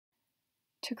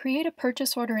To create a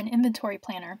purchase order and inventory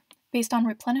planner based on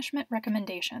replenishment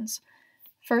recommendations,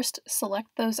 first select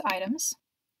those items,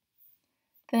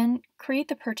 then create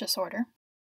the purchase order.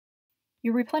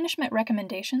 Your replenishment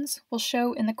recommendations will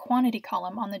show in the quantity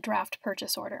column on the draft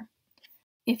purchase order.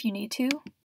 If you need to,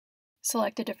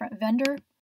 select a different vendor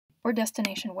or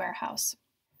destination warehouse.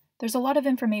 There's a lot of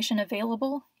information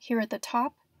available here at the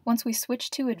top once we switch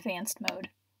to advanced mode.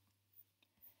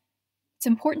 It's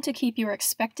important to keep your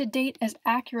expected date as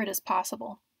accurate as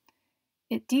possible.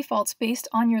 It defaults based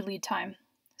on your lead time.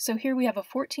 So here we have a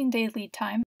 14-day lead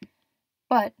time,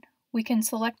 but we can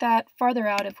select that farther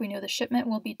out if we know the shipment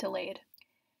will be delayed.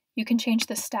 You can change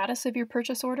the status of your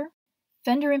purchase order.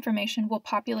 Vendor information will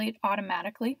populate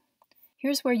automatically.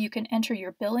 Here's where you can enter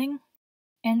your billing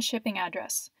and shipping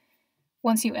address.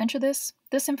 Once you enter this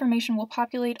information will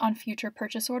populate on future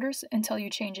purchase orders until you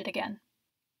change it again.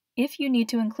 If you need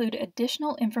to include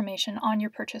additional information on your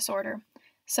purchase order,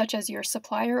 such as your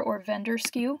supplier or vendor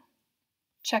SKU,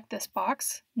 check this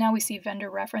box. Now we see vendor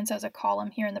reference as a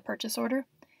column here in the purchase order,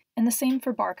 and the same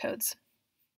for barcodes.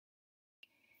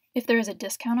 If there is a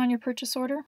discount on your purchase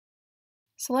order,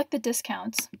 select the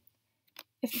discounts.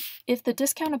 If the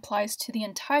discount applies to the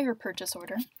entire purchase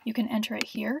order, you can enter it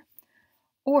here,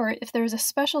 or if there is a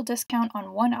special discount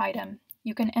on one item,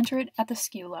 you can enter it at the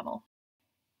SKU level.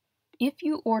 If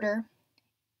you order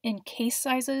in case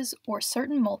sizes or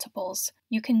certain multiples,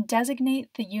 you can designate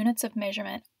the units of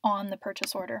measurement on the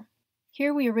purchase order.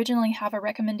 Here we originally have a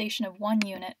recommendation of 1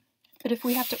 unit, but if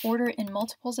we have to order in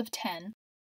multiples of 10,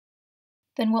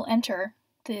 then we'll enter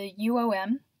the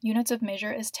UOM, units of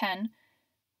measure, as 10,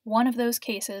 one of those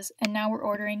cases, and now we're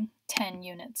ordering 10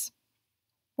 units.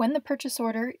 When the purchase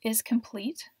order is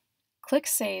complete, click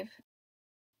Save,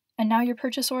 and now your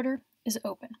purchase order is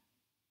open.